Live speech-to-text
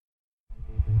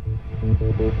Ladies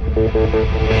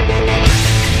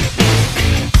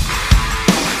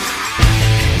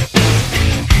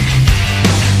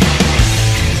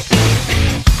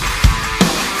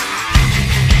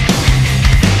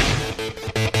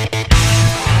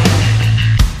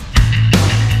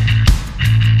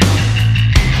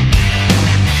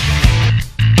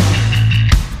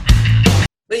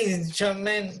and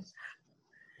gentlemen,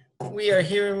 we are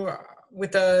here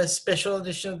with a special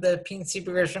edition of the PNC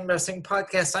Progression Wrestling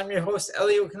Podcast. I'm your host,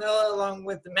 Elio Canella, along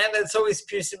with the man that's always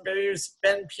piercing barriers,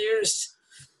 Ben Pierce.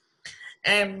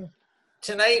 And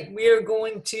tonight we are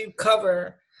going to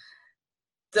cover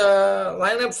the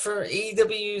lineup for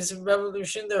AEW's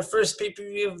Revolution, their first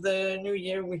pay-per-view of the new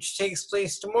year, which takes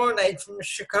place tomorrow night from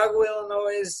Chicago,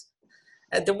 Illinois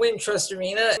at the Wintrust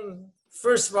Arena.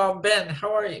 First of all, Ben,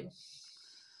 how are you?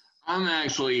 I'm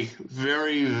actually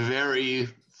very, very,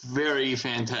 very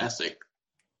fantastic.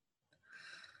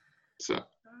 So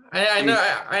I know.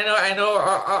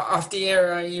 Off the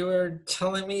air, you were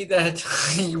telling me that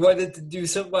you wanted to do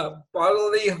some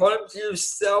bodily harm to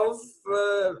yourself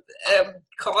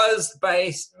caused by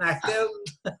SmackDown.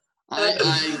 I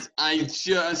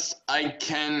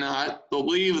cannot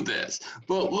believe this.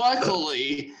 But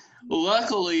luckily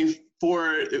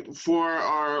for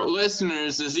our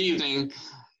listeners this evening,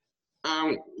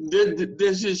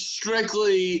 this is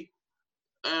strictly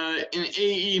an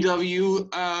AEW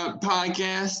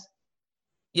podcast.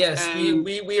 Yes,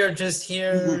 we are just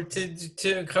here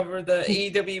to cover the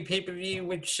AEW pay-per-view,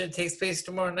 which takes place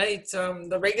tomorrow night.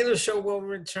 The regular show will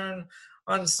return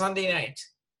on Sunday night.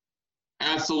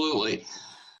 Absolutely.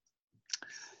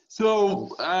 So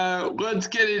let's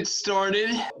get it started.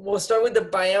 We'll start with the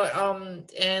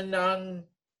buyout.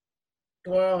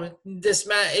 Well, this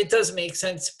match, it does make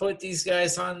sense to put these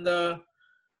guys on the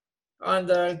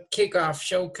kickoff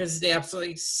show because they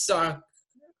absolutely suck.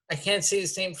 I can't say the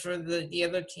same for the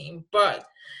other team, but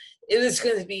it is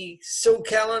going to be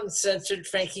SoCal Uncensored,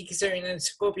 Frankie Kazarian, and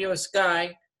Scorpio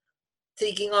Sky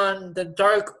taking on the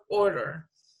Dark Order.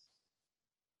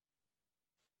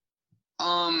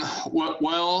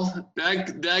 Well,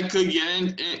 that could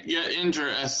get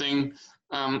interesting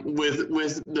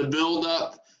with the build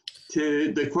up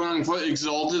to the quote-unquote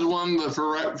exalted one, but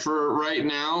for right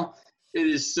now, it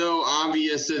is so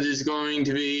obvious that it's going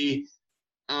to be,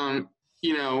 either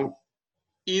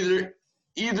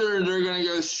they're going to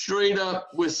go straight up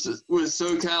with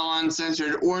SoCal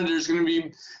Uncensored, or there's going to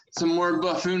be some more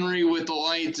buffoonery with the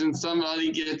lights, and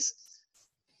somebody gets,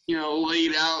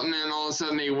 laid out, and then all of a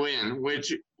sudden they win,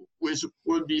 which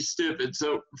would be stupid.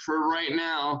 So for right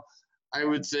now, I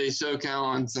would say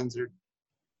SoCal Uncensored.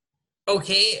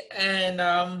 Okay, and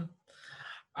I'm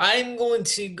going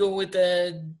to go with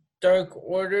the Dark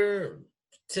Order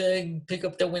to pick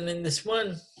up the win in this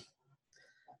one.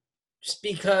 Just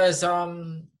because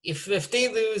if they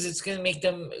lose, it's going to make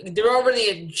them – they're already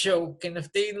a joke. And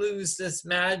if they lose this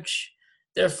match,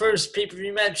 their first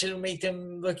pay-per-view match, it'll make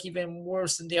them look even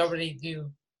worse than they already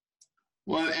do.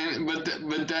 Well, but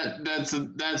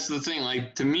that's the thing.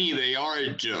 Like, to me, they are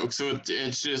a joke. So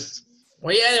it's just –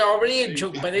 well, yeah, they're already a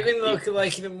joke, but they're going to look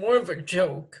like even more of a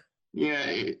joke.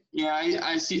 Yeah,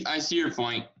 I see your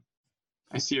point.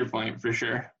 I see your point for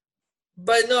sure.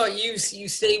 But no, you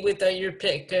stay with your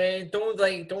pick. Don't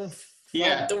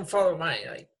follow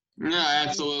mine. No,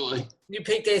 absolutely. You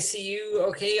picked SCU.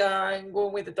 Okay, I'm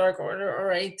going with the Dark Order. All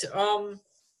right.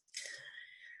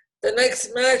 The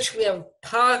next match we have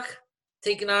Pac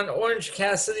taking on Orange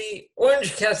Cassidy.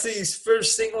 Orange Cassidy's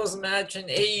first singles match in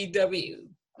AEW.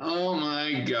 Oh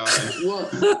my God! Well,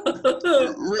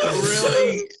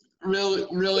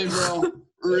 really, bro.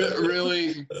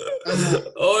 Really.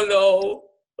 Oh no!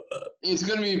 It's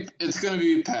gonna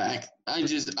be Pac.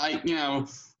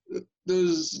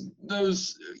 Those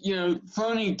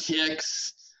phony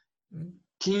kicks.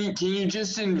 Can you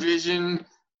just envision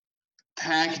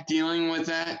Pac dealing with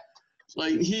that?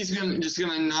 Like, he's just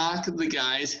gonna knock the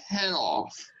guy's head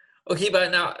off. Okay,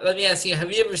 but now let me ask you: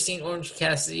 have you ever seen Orange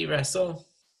Cassidy wrestle?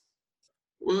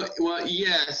 Well,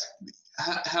 yes.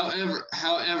 However,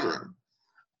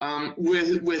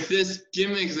 with this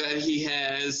gimmick that he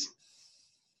has,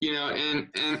 and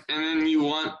then you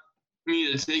want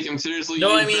me to take him seriously?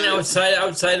 No, I mean outside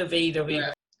of AEW.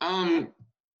 Yeah.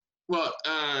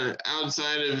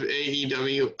 Outside of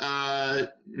AEW,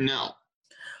 no.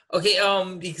 Okay,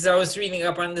 because I was reading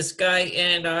up on this guy,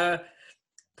 and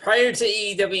prior to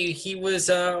AEW, he was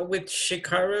with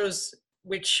Shikara,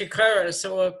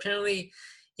 so apparently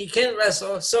he can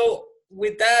wrestle. So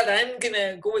with that, I'm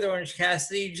gonna go with Orange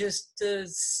Cassidy just to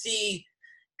see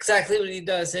exactly what he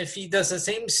does. If he does the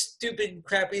same stupid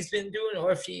crap he's been doing,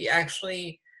 or if he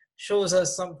actually shows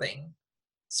us something.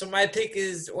 So my pick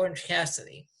is Orange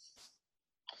Cassidy.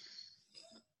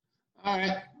 All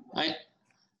right.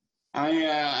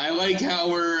 I like how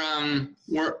we're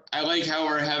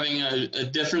having a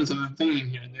difference of opinion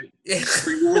here.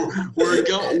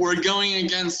 We're going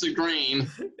against the grain.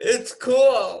 It's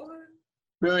cool.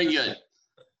 Very good.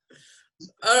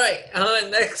 All right.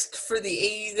 Next for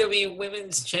the AEW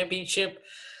Women's Championship,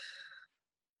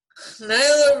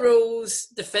 Nyla Rose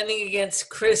defending against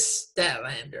Chris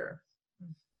Statlander.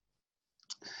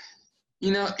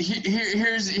 You know,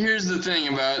 here's the thing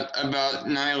about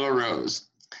Nyla Rose,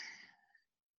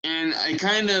 and I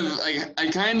kind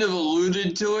of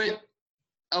alluded to it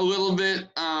a little bit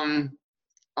on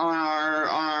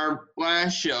our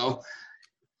last show.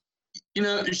 You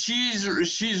know, she's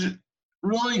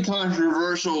really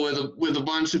controversial with a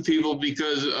bunch of people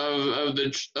because of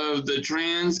the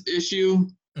trans issue,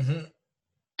 Mm-hmm.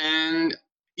 and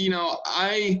you know,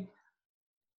 I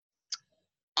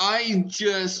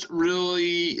just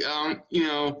really you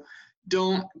know,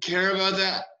 don't care about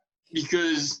that,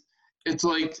 because it's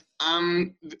like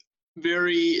I'm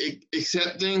very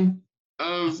accepting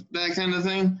of that kind of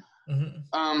thing.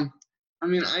 Mm-hmm. I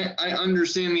mean, I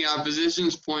understand the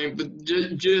opposition's point, but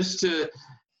just to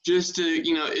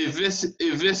you know,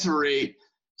 eviscerate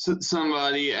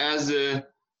somebody as a,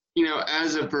 you know,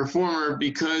 as a performer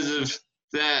because of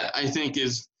that, I think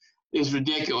is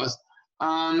ridiculous.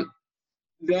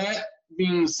 That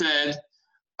being said,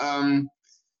 I'm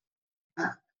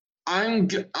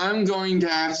going to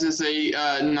have to say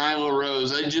Nyla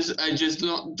Rose. I just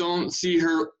don't see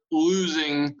her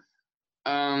losing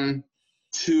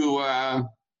to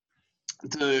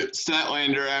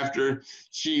Statlander after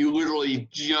she literally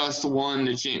just won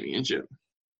the championship.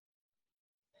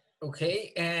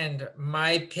 Okay, and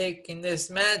my pick in this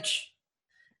match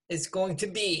is going to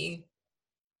be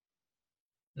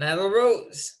Nyla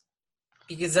Rose,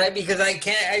 because I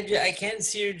can't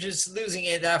see her just losing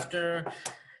it after.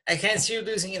 I can't see her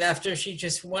losing it after she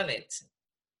just won it.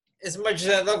 As much as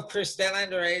I love Chris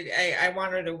Statlander, I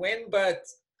want her to win, but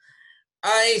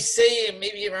I say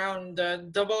maybe around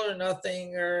double or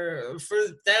nothing, or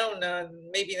further down,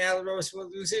 maybe Nyla Rose will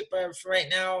lose it, but for right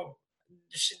now,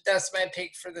 that's my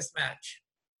pick for this match.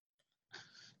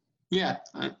 Yeah,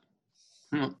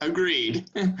 agreed.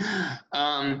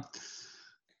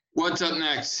 What's up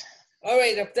next? All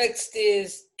right, up next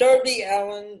is Darby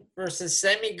Allin versus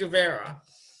Sammy Guevara.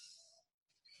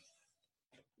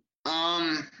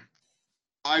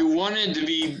 I wanted to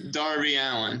be Darby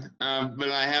Allin, but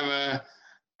I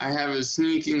have a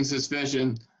sneaking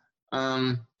suspicion.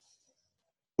 But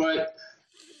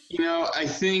you know, I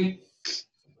think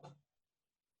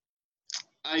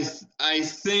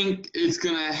it's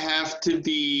gonna have to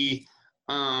be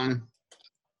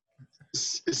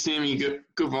Sammy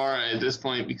Guevara at this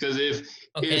point, because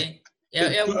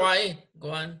why?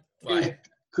 Go on. Why?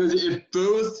 Because if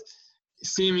both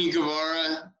Sammy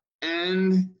Guevara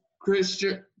and Chris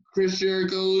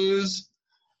Jericho lose,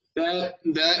 that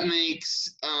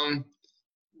makes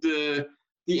the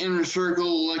Inner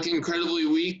Circle look incredibly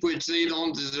weak, which they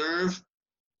don't deserve.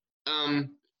 And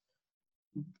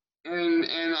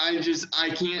I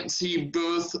can't see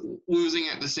both losing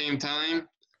at the same time.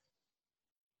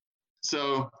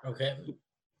 So okay,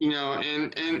 you know,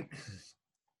 and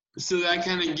so that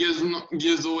kind of gives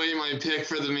away my pick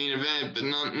for the main event, but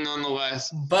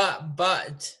nonetheless.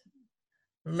 But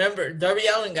remember, Darby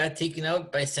Allin got taken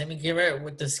out by Sammy Guevara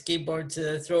with the skateboard to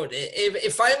the throat.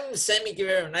 If I'm Sammy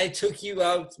Guevara and I took you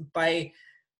out by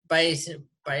bashing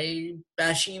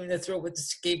you in the throat with the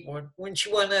skateboard, wouldn't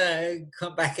you want to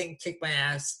come back and kick my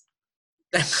ass?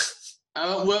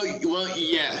 Well,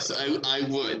 yes, I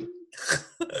would.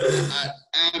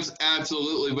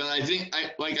 Absolutely, but I think,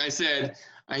 like I said,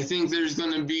 I think there's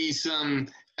going to be some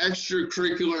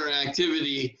extracurricular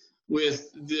activity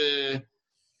with the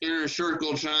Inner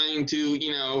Circle trying to,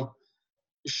 you know,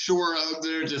 shore up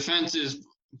their defenses,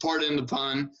 pardon the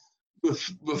pun,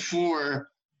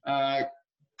 before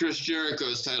Chris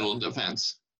Jericho's title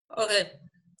defense. Okay.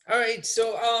 All right,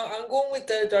 so I'm going with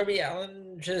the Darby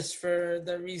Allin just for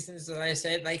the reasons that I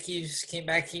said. Like, he just came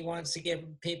back, he wants to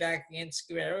get payback against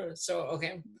Guerrero. So,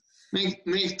 okay.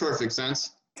 Makes perfect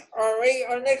sense. All right,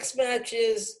 our next match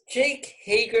is Jake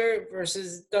Hager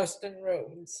versus Dustin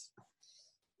Rhodes.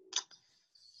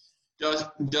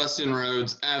 Dustin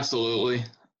Rhodes, absolutely.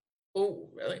 Oh,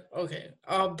 really? Okay.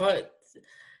 But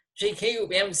Jake Hager,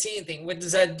 we haven't seen anything. What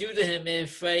does that do to him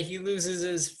if he loses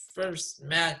his first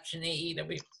match in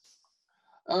AEW?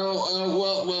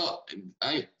 Well,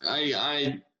 I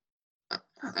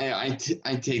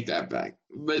take that back.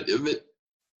 But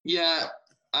yeah,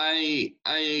 I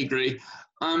agree.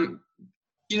 But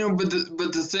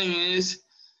the thing is,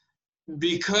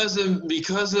 because of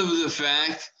the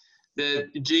fact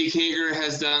that Jake Hager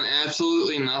has done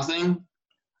absolutely nothing,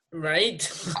 right?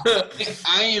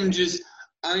 I am just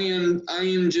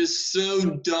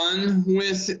so done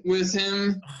with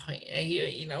him.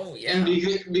 Yeah. And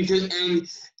because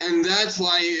and that's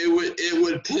why it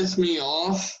would piss me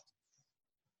off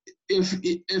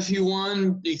if he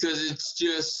won, because it's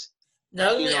just.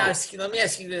 Now let me ask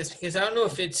you this, because I don't know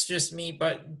if it's just me,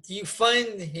 but do you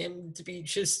find him to be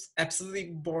just absolutely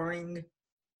boring?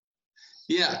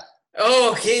 Yeah.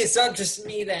 Oh, okay, it's not just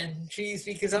me then. Jeez,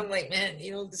 because I'm like, man,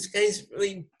 this guy's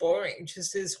really boring.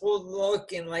 Just his whole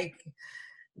look and like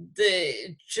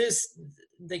the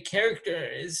character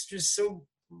is just so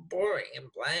boring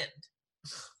and bland.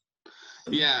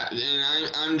 Yeah,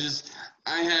 and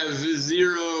I have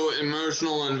zero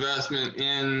emotional investment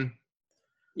in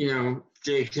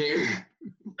Jake Hager.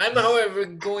 I'm, however,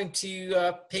 going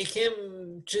to pick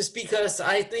him just because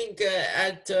I think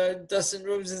at Dustin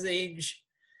Rhodes' age,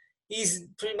 he's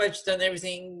pretty much done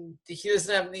everything. He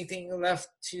doesn't have anything left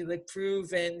to like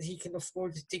prove, and he can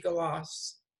afford to take a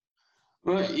loss.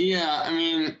 Well, yeah, I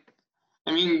mean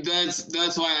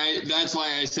that's why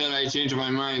I said I changed my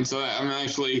mind. So I'm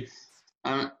actually,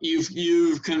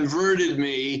 you've converted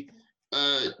me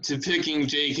to picking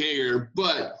Jake Hager,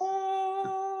 but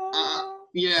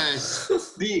yes,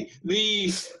 the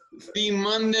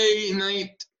Monday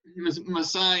Night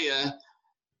Messiah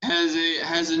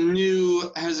has a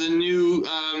new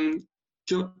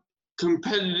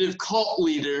competitive cult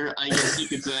leader, I guess you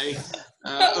could say,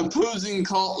 opposing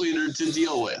cult leader to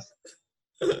deal with.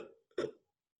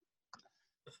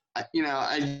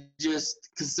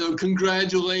 So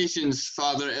congratulations,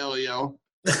 Father Elio.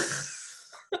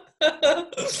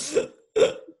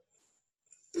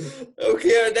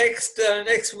 Okay, our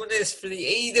next one is for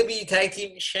the AEW Tag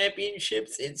Team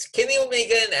Championships. It's Kenny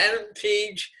Omega and Adam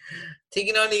Page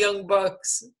taking on the Young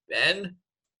Bucks. Ben?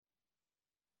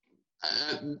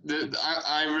 I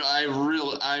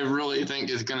really think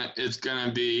it's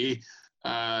gonna be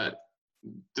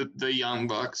the Young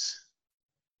Bucks.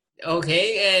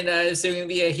 Okay, and is there gonna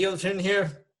be a heel turn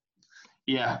here?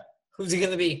 Yeah. Who's it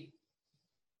gonna be?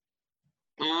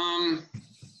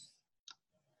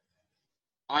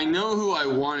 I know who I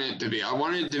want it to be. I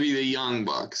want it to be the Young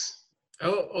Bucks.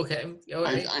 Oh, okay. All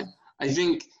right. I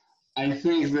think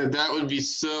that would be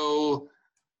so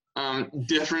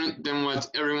different than what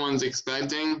everyone's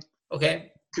expecting.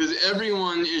 Okay. Because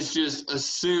everyone is just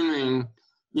assuming,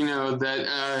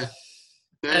 that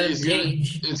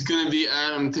it's going to be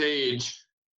Adam Page.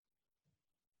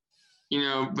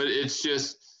 But it's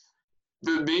just,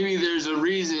 but maybe there's a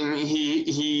reason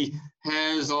he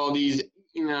has all these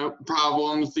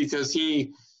problems, because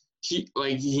he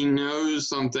knows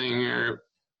something, or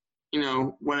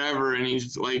whatever, and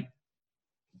he's like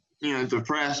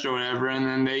depressed or whatever, and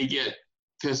then they get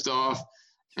pissed off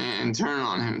and turn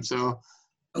on him. So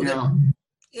yeah,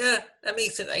 that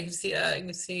makes sense. I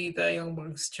can see the Young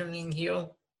Bucks turning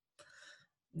heel.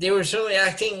 They were certainly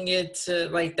acting it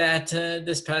like that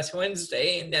this past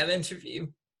Wednesday in that interview.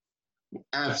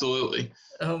 Absolutely.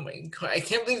 Oh my god! I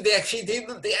can't believe they actually did.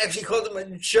 They actually called him a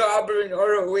jobber in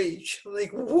ROH. I'm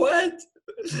like, what?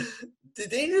 Did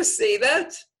they just say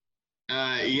that?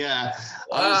 Yeah.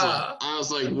 Wow. I was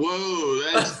like, whoa,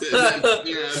 that's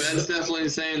definitely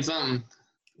saying something.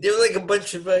 They were like a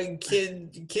bunch of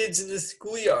kids in the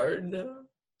schoolyard.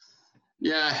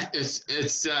 Yeah, it's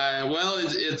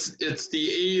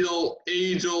the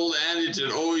age old adage.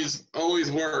 It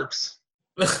always works.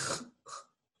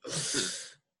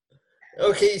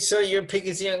 Okay, so your pick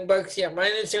is Young Bucks. Yeah,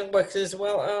 mine is Young Bucks as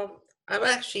well. I'm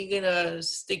actually gonna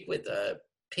stick with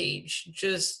Page.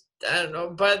 Just, I don't know,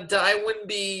 but I wouldn't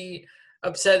be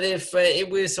upset if it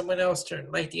was someone else's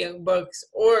turn, like the Young Bucks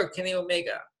or Kenny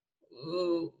Omega.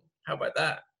 Ooh, how about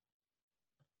that?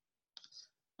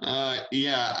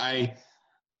 Yeah,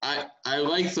 I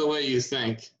like the way you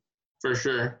think, for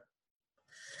sure.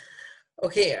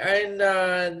 Okay, and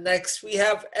next we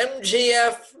have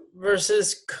MJF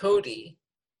versus Cody.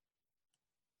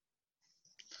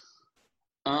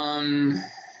 I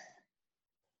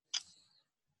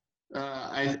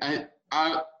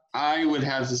would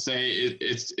have to say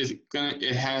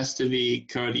it has to be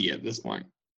Cody at this point.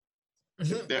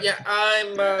 Yeah,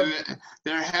 I'm.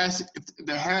 There has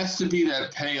to be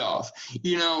that payoff.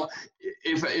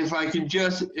 If I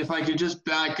could just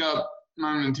back up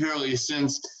momentarily,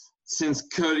 since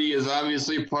Cody is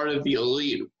obviously part of the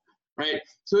Elite, right?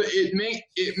 So it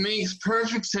makes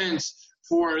perfect sense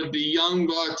for the Young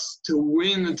Bucks to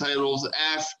win the titles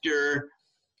after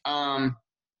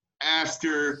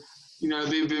after,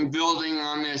 they've been building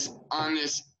on this,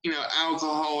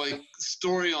 alcoholic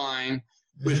storyline,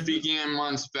 which began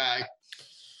months back,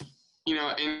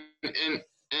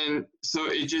 and so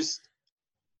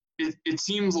it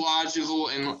seems logical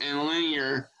and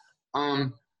linear,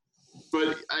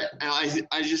 but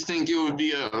I just think it would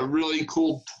be a really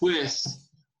cool twist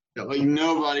that like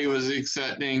nobody was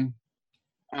expecting,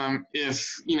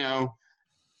 if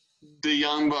the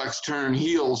Young Bucks turn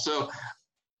heel. So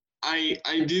I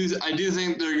do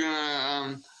think they're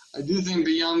gonna I do think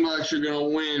the Young Bucks are gonna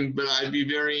win, but I'd be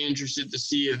very interested to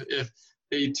see if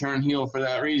they turn heel for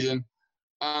that reason.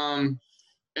 And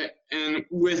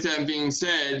with that being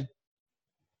said,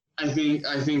 I think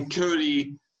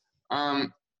Cody,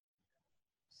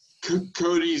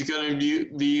 Cody's gonna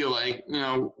be like,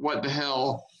 what the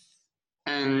hell,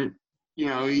 and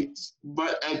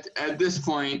but at this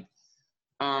point,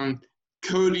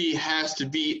 Cody has to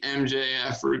beat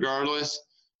MJF regardless,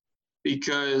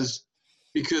 because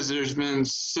there's been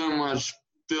so much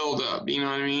build up, you know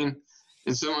what I mean,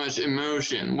 and so much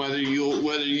emotion, whether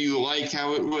you like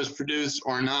how it was produced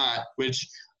or not, which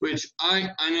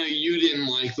I know you didn't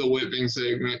like the whipping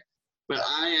segment, but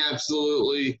I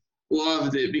absolutely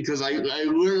loved it, because I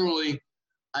literally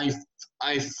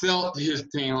I felt his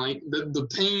pain, like the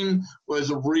pain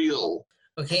was real.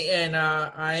 Okay, and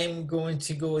I'm going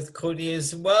to go with Cody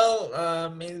as well,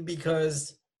 mainly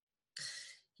because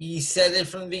he said it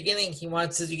from the beginning. He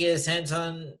wants to get his hands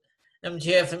on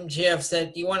MJF. MJF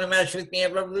said, "You want a match with me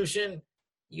at Revolution?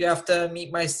 You have to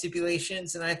meet my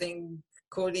stipulations." And I think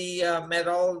Cody met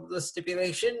all the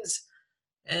stipulations,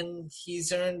 and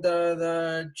he's earned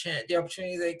the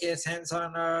opportunity to get his hands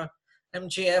on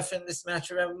MJF in this match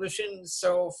at Revolution.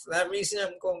 So for that reason,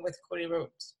 I'm going with Cody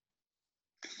Rhodes.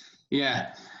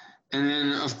 Yeah, and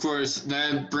then of course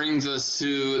that brings us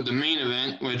to the main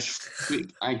event, which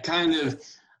I kind of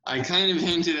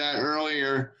hinted at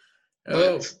earlier,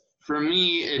 but for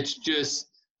me, it's just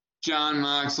Jon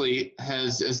Moxley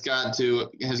has got to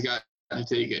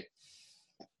take it.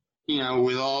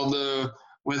 With all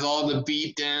the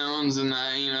beat downs and the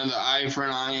eye for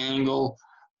an eye angle,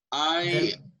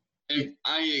 I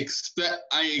expect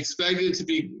it to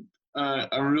be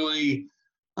a really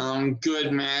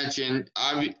good match, and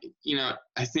I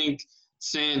think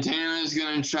Santana is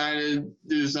going to try to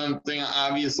do something.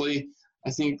 Obviously, I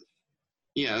think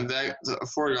that's a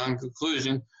foregone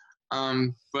conclusion.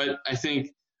 But I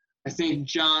think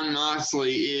Jon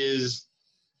Moxley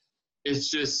it's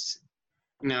just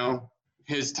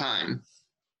his time.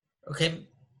 Okay,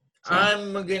 so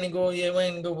I'm gonna go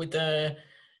with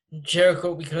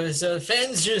Jericho, because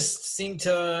fans just seem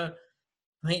to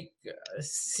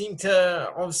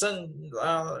all of a sudden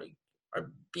are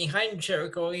behind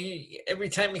Jericho. Every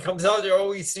time he comes out, they're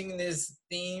always singing his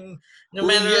theme. No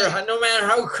matter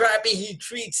how crappy he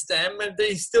treats them,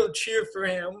 they still cheer for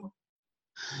him.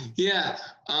 Yeah,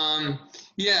 and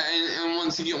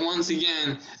once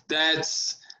again,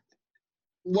 that's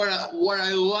what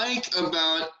I like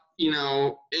about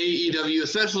AEW,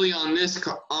 especially on this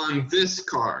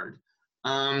card.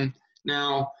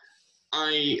 Now,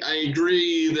 I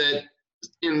agree that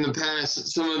in the past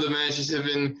some of the matches have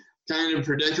been kind of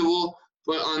predictable,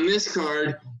 but on this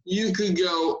card you could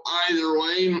go either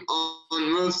way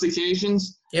on most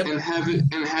occasions, and have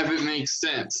it make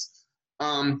sense.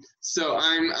 So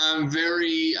I'm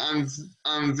very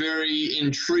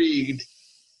intrigued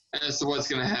as to what's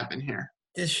going to happen here.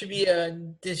 This should be a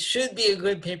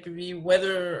good pay-per-view.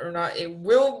 Whether or not it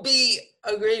will be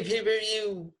a great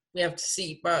pay-per-view, we have to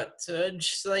see. But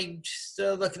just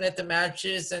looking at the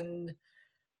matches and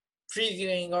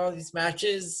previewing all these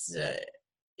matches,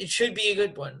 it should be a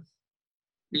good one.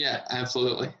 Yeah,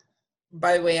 absolutely.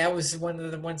 By the way, I was one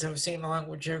of the ones I was singing along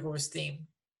with Jericho's theme.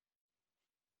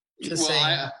 Just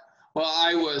saying.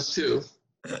 I was too.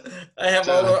 I have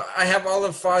all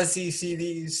of Fozzy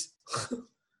CDs.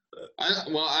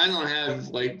 I don't have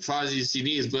like Fozzy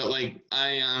CDs, but like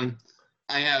I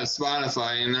have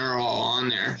Spotify and they're all on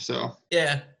there. So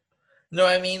yeah, no,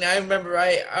 I mean I remember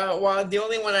the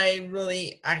only one I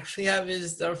really actually have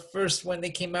is the first one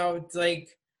that came out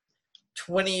like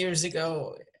 20 years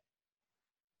ago.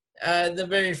 The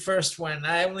very first one.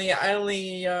 I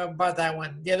only bought that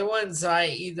one. The other ones I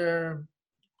either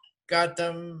got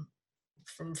them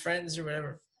from friends or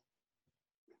whatever.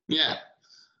 Yeah,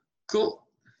 cool.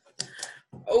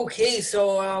 Okay,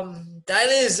 so that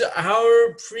is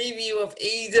our preview of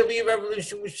AEW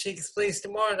Revolution, which takes place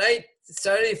tomorrow night,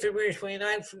 Saturday, February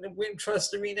 29th, from the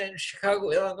Wintrust Arena in Chicago,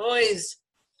 Illinois.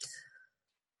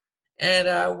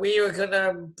 And we are going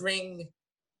to bring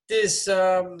this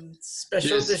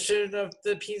special edition of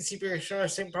the PNC Progression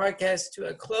Wrestling Podcast to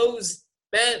a close.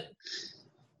 Ben,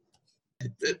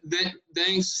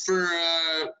 thanks for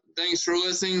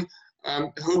listening.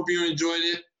 Hope you enjoyed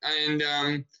it,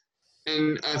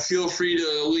 and feel free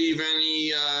to leave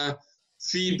any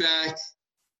feedback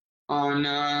on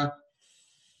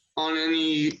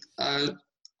any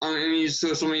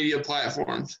social media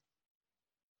platforms.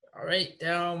 All right.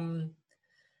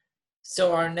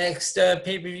 So our next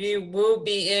pay-per-view will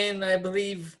be in, I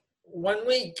believe, 1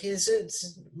 week. Is it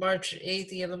March 8th,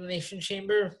 the Elimination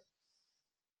Chamber?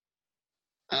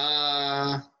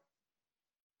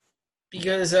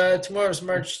 Because tomorrow's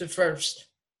March the 1st.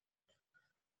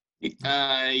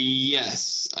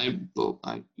 Yes.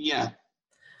 Yeah.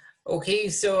 Okay,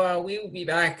 so we will be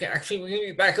back. Actually, we're going to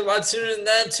be back a lot sooner than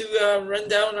that to run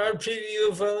down our preview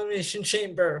of Elimination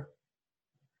Chamber.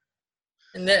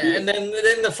 And then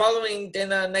the following,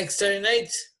 next Saturday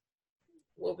night,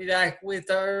 we'll be back with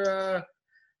our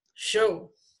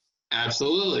show.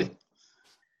 Absolutely.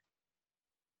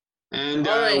 And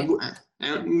right.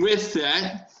 And with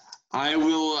that, I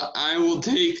will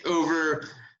take over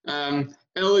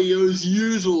Elio's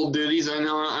usual duties. I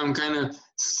know I'm kind of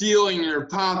stealing your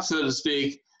pop, so to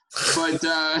speak, but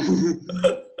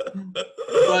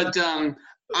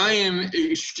I am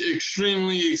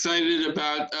extremely excited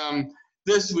about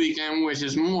this weekend, which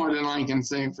is more than I can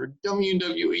say for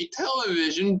WWE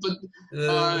television. But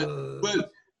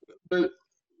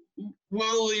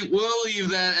we'll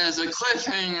leave that as a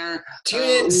cliffhanger.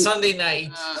 Tune in Sunday night.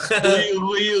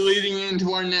 Leading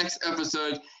into our next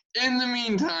episode. In the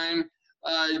meantime,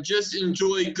 just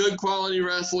enjoy good quality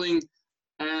wrestling,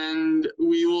 and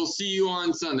we will see you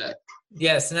on Sunday.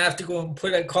 Yes, and I have to go and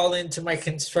put a call in to my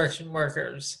construction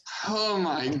workers. Oh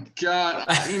my God!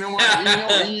 You know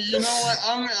what? You know what?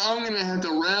 I'm gonna have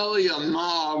to rally a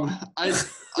mob. I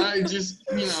just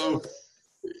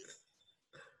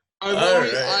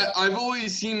I've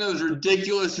always seen those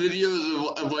ridiculous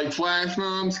videos of like flash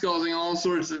mobs causing all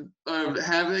sorts of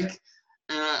havoc,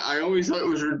 and I always thought it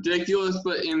was ridiculous.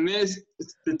 But in this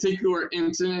particular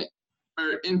instance,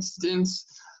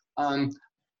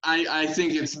 I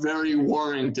think it's very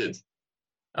warranted.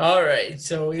 All right,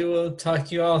 so we will talk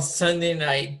to you all Sunday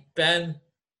night. Ben,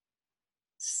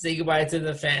 say goodbye to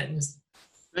the fans.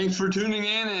 Thanks for tuning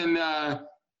in, and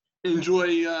enjoy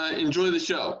the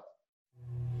show.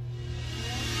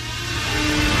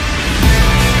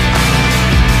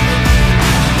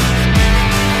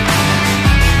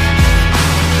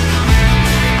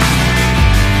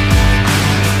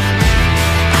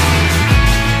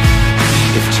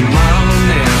 If tomorrow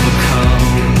never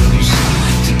comes,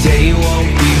 today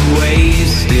won't be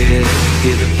wasted.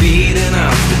 Hear the beating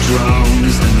of the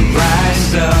drums and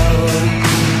rise up.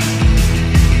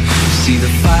 See the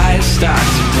fire start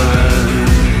to burn.